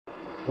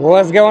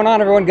What's going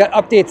on, everyone? Got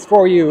updates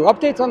for you.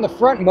 Updates on the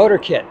front motor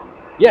kit.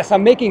 Yes,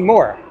 I'm making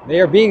more. They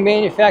are being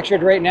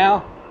manufactured right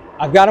now.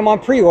 I've got them on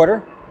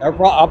pre-order.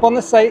 They're up on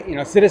the site,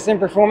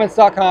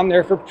 citizenperformance.com.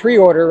 They're for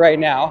pre-order right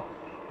now.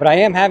 But I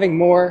am having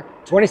more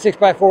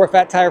 26x4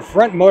 fat tire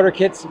front motor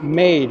kits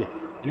made.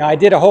 I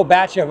did a whole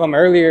batch of them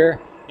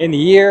earlier in the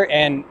year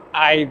and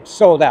I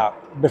sold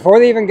out. Before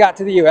they even got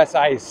to the US,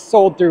 I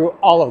sold through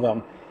all of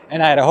them.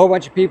 And I had a whole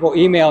bunch of people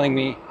emailing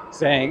me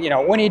saying,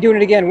 when are you doing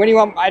it again? When do you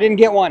want? I didn't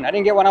get one. I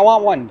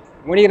want one.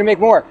 When are you gonna make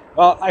more?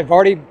 Well, I've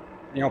already,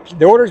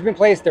 the order's been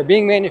placed. They're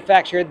being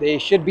manufactured. They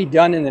should be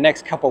done in the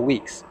next couple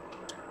weeks.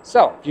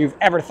 So if you've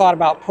ever thought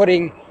about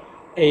putting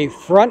a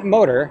front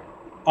motor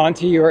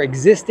onto your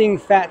existing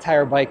fat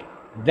tire bike,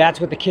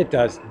 that's what the kit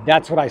does.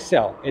 That's what I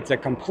sell. It's a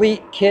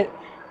complete kit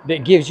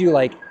that gives you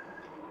like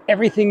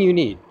everything you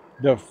need.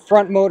 The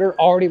front motor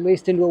already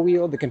laced into a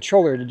wheel, the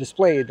controller, the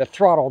display, the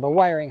throttle, the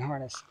wiring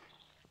harness,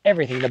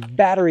 everything, the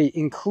battery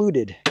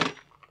included.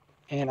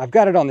 And I've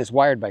got it on this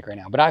wired bike right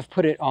now, but I've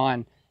put it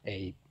on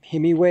a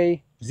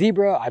Hemiway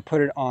Zebra. I put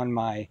it on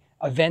my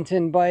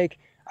Aventon bike.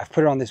 I've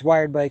put it on this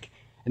wired bike,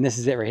 and this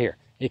is it right here.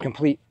 A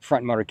complete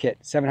front motor kit,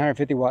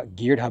 750 watt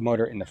geared hub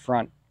motor in the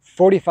front,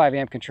 45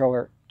 amp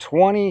controller,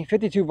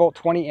 52 volt,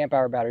 20 amp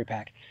hour battery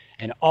pack,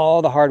 and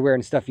all the hardware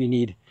and stuff you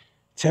need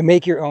to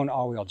make your own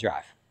all-wheel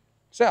drive.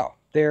 So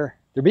they're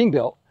being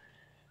built.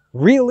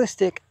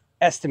 Realistic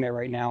estimate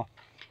right now,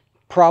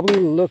 probably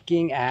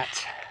looking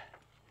at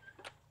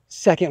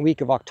second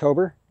week of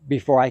October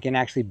before I can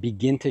actually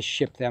begin to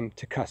ship them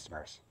to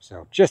customers.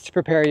 So just to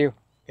prepare you,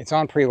 it's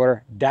on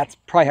pre-order. That's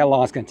probably how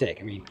long it's going to take.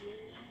 I mean,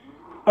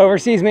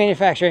 overseas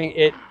manufacturing,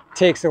 it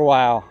takes a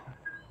while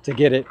to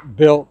get it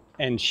built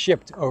and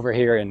shipped over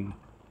here and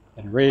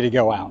ready to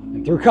go out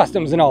and through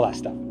customs and all that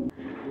stuff.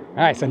 All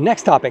right, so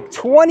next topic,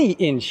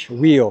 20-inch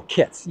wheel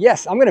kits.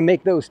 Yes, I'm going to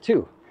make those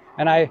too.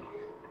 And I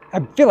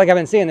feel like I've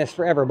been saying this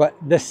forever, but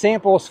the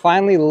samples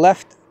finally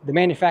left the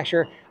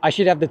manufacturer. I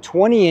should have the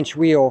 20-inch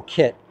wheel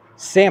kit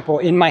sample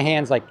in my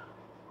hands like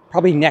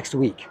probably next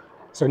week.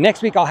 So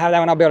next week I'll have that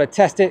one. I'll be able to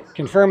test it,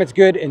 confirm it's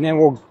good, and then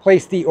we'll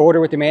place the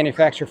order with the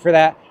manufacturer for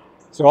that.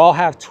 So I'll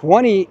have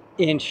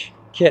 20-inch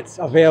kits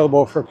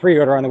available for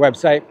pre-order on the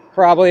website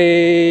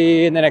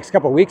probably in the next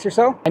couple of weeks or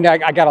so. And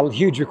I got a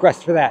huge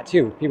request for that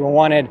too. People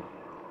wanted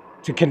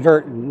to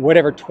convert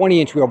whatever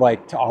 20-inch wheel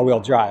bike to all-wheel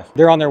drive.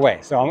 They're on their way.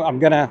 So I'm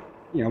gonna,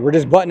 we're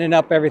just buttoning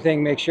up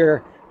everything, make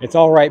sure it's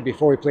all right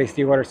before we place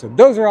the order. So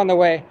those are on the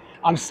way.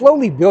 I'm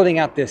slowly building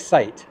out this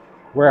site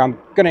where I'm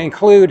gonna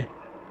include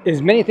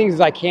as many things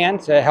as I can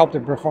to help the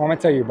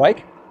performance of your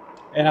bike.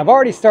 And I've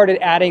already started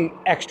adding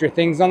extra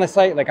things on the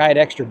site. Like I had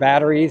extra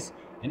batteries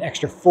and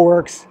extra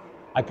forks.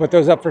 I put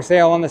those up for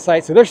sale on the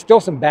site. So there's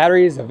still some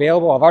batteries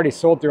available. I've already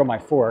sold through all my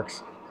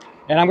forks.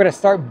 And I'm gonna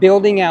start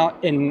building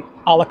out an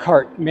a la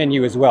carte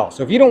menu as well.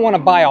 So if you don't wanna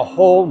buy a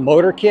whole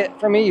motor kit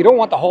from me, you don't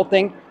want the whole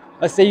thing.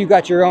 Let's say you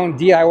got your own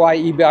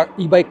DIY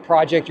e-bike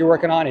project you're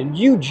working on and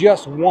you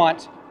just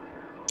want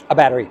a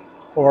battery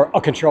or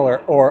a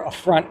controller or a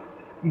front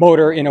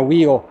motor in a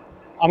wheel.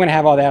 I'm gonna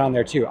have all that on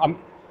there too.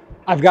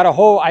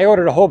 I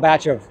ordered a whole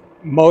batch of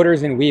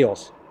motors and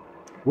wheels,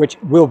 which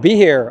will be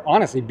here,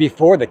 honestly,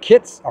 before the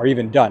kits are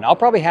even done. I'll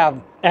probably have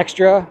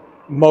extra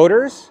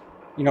motors,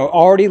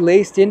 already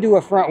laced into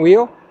a front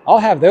wheel. I'll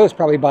have those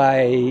probably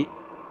by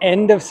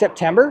end of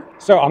September.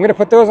 So I'm gonna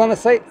put those on the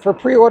site for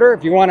pre-order.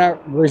 If you wanna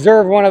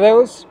reserve one of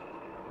those,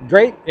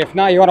 great. If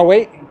not, you wanna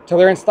wait until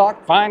they're in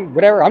stock, fine,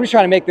 whatever. I'm just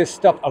trying to make this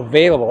stuff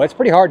available. It's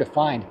pretty hard to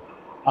find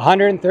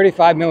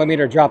 135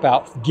 millimeter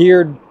dropout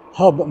geared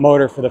hub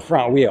motor for the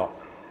front wheel.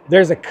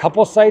 There's a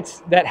couple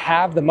sites that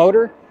have the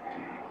motor,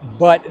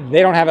 but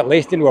they don't have it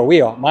laced into a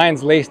wheel.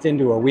 Mine's laced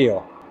into a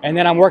wheel. And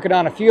then I'm working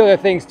on a few other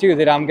things too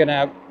that I'm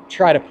gonna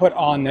try to put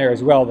on there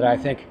as well that I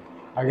think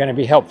are gonna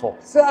be helpful.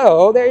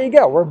 So there you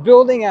go. We're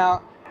building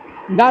out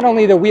not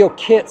only the wheel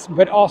kits,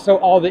 but also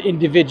all the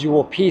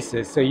individual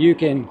pieces. So you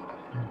can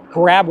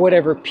grab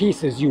whatever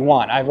pieces you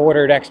want. I've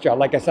ordered extra.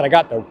 Like I said, I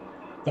got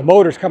the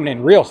motors coming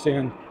in real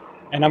soon,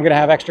 and I'm gonna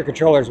have extra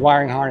controllers,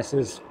 wiring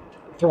harnesses,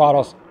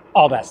 throttles,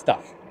 all that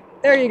stuff.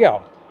 There you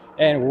go.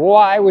 And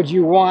why would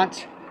you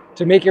want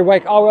to make your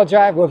bike all-wheel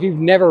drive? Well, if you've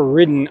never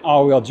ridden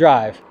all-wheel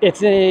drive,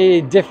 it's a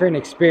different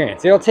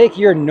experience. It'll take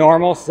your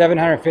normal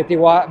 750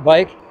 watt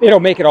bike, it'll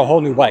make it a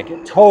whole new bike.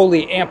 It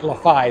totally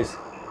amplifies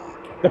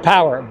the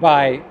power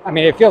by,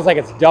 it feels like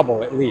it's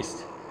double at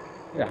least.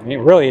 Yeah,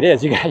 really it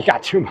is. You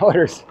got two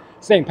motors,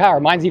 same power.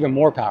 Mine's even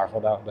more powerful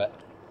though, but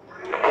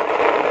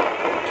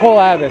pull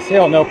out of this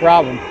hill, no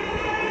problem.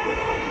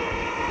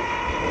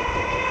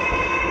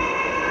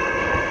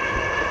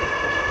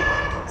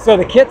 So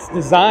the kit's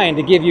designed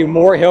to give you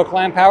more hill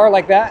climb power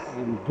like that,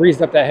 and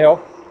breeze up that hill,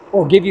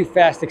 or give you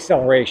fast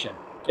acceleration.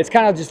 It's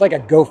kind of just like a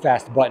go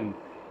fast button.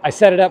 I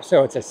set it up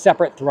so it's a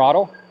separate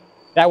throttle.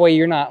 That way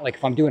you're not, like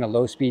if I'm doing a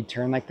low speed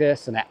turn like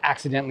this and I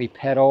accidentally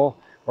pedal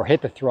or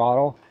hit the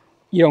throttle,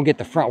 you don't get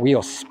the front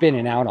wheel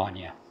spinning out on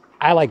you.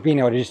 I like being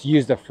able to just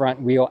use the front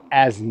wheel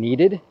as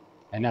needed,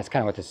 and that's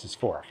kind of what this is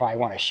for. If I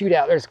want to shoot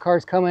out, there's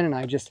cars coming and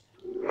I just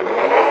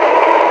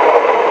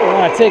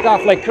want to take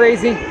off like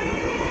crazy,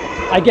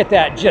 I get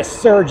that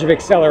just surge of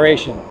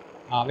acceleration.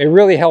 It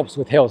really helps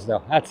with hills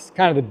though. That's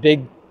kind of the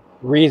big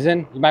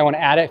reason you might want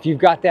to add it. If you've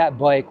got that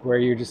bike where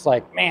you're just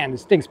like, man,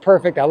 this thing's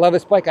perfect, I love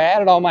this bike, I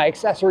added all my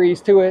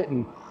accessories to it,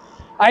 and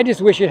I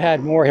just wish it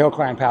had more hill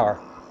climb power.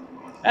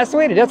 That's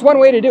one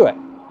way to do it.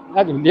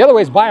 The other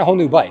way is buy a whole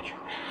new bike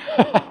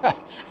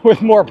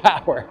with more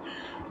power.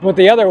 But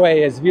the other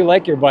way is, if you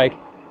like your bike,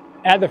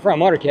 add the front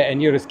motor kit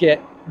and you'll just get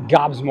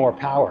gobs more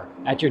power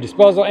at your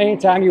disposal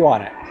anytime you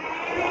want it.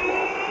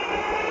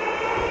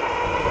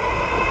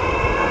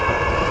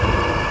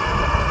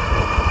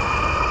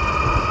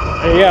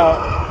 There you go.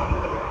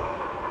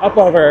 Up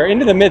over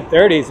into the mid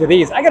 30s with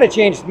these. I gotta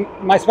change,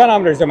 my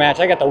speedometers don't match.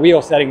 I got the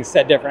wheel settings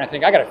set different. I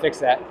think I gotta fix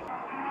that.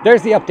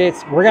 There's the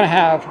updates. We're gonna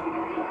have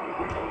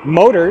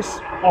motors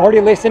already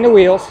laced into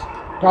wheels,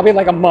 probably in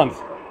like a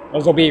month.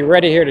 Those will be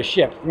ready here to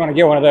ship if you wanna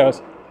get one of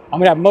those. I'm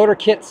gonna have motor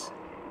kits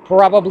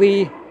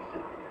probably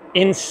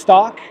in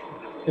stock.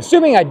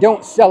 Assuming I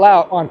don't sell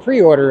out on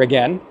pre-order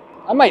again.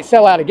 I might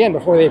sell out again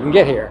before they even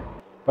get here.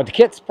 But the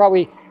kit's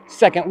probably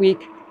second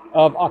week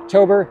of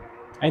October.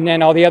 And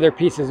then all the other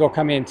pieces will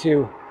come in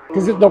too,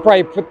 because they'll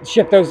probably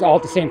ship those all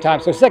at the same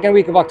time. So second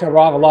week of October,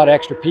 I'll have a lot of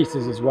extra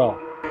pieces as well.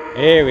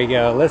 Here we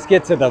go. Let's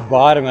get to the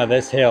bottom of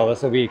this hill.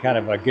 This will be kind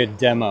of a good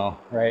demo,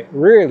 right?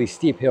 Really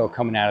steep hill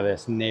coming out of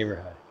this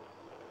neighborhood.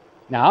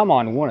 Now I'm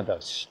on one of the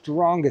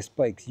strongest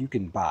bikes you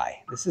can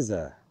buy. This is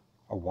a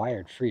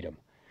Wired Freedom,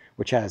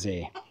 which has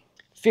a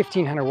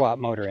 1500 watt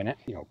motor in it.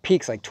 You know,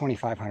 peaks like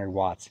 2500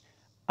 watts.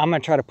 I'm gonna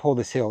try to pull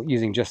this hill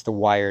using just the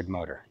wired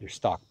motor, your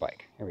stock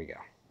bike. Here we go.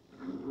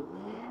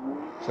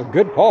 So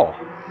good pull,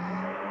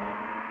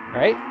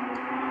 right?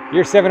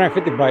 Your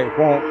 750 bike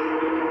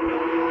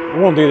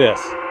won't do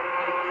this.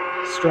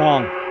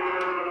 Strong.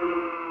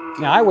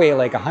 Now I weigh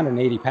like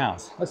 180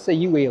 pounds. Let's say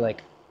you weigh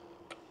like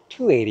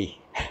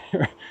 280,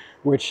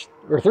 or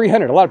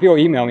 300. A lot of people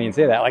email me and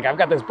say that. Like, I've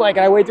got this bike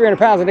and I weigh 300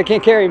 pounds and it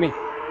can't carry me.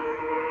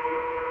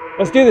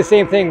 Let's do the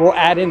same thing. We'll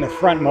add in the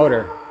front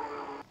motor.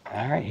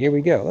 All right, here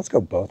we go. Let's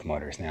go both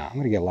motors now. I'm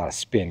gonna get a lot of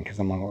spin because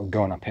I'm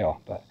going uphill,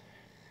 but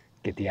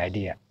get the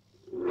idea.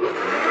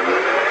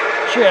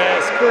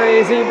 Just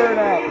crazy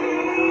burnout.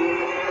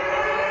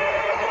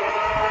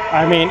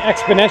 I mean,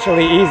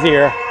 exponentially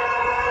easier.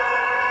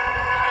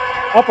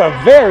 Up a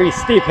very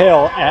steep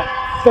hill at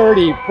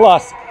 30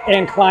 plus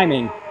and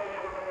climbing.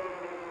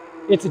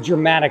 It's a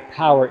dramatic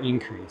power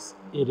increase.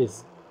 It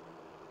is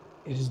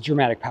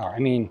dramatic power. I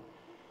mean,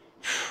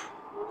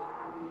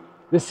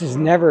 this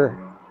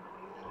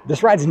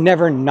ride's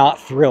never not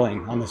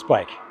thrilling on this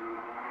bike.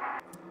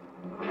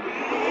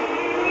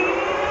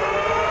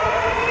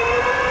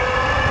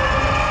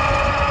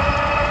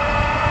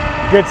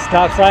 Good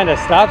stop sign to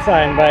stop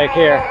sign bike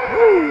here.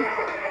 Woo.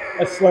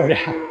 Let's slow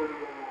down.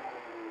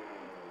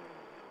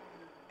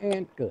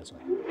 And go this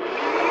way.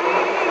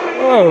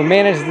 Whoa,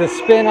 managed the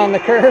spin on the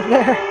curve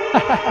there.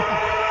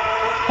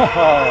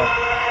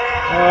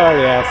 Oh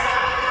yes.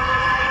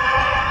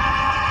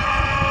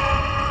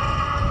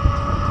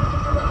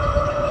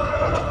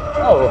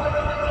 Oh.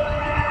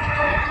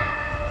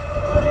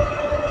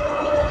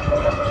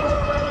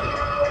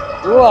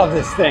 Love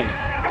this thing.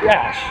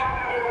 Gosh.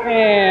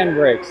 And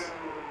brakes.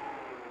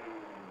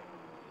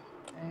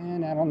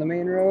 And out on the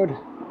main road.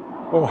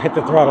 Oh, hit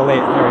the throttle late.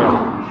 There we go.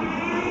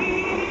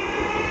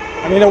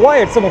 I mean, the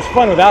Wired's so much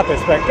fun without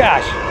this, but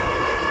gosh.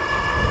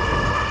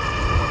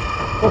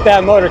 Put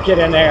that motor kit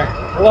in there.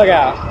 Look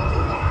out.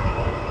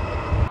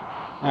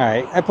 All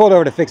right, I pulled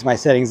over to fix my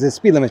settings. The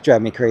speed limit's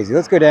driving me crazy.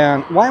 Let's go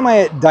down. Why am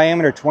I at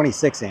diameter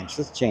 26 inch?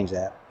 Let's change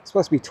that. It's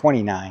supposed to be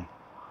 29.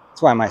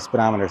 That's why my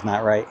speedometer's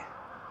not right.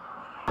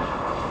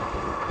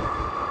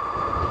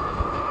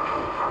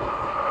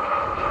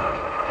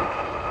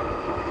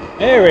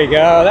 There we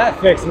go, that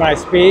fixed my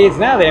speeds.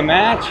 Now they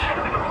match.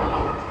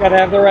 Gotta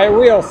have the right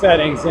wheel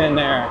settings in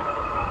there.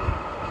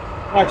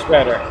 Much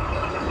better.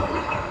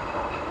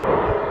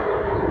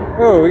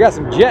 Oh, we got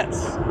some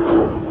jets.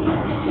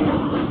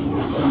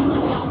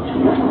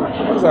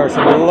 Those are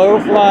some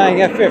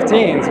low-flying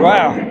F-15s,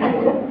 wow.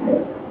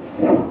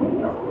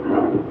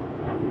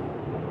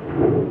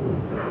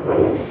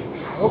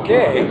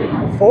 Okay,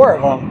 4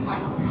 of them.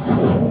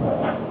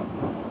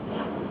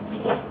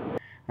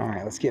 All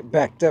right, let's get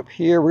backed up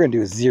here. We're gonna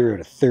do a 0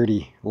 to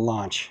 30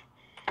 launch.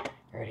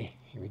 Ready?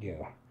 Here we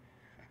go.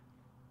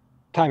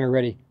 Timer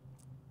ready.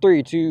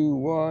 3, 2,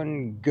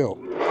 1, go.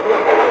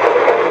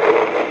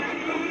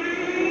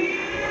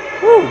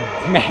 Woo,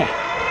 man.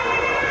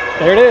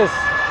 There it is.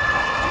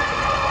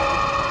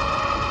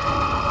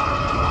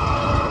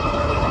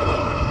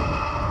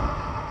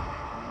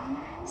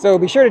 So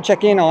be sure to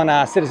check in on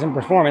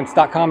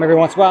citizenperformance.com every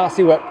once in a while,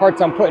 see what parts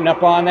I'm putting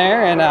up on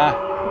there, and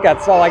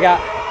that's all I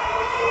got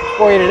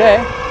for you today.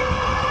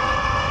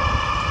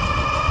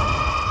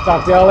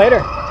 Talk to y'all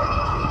later.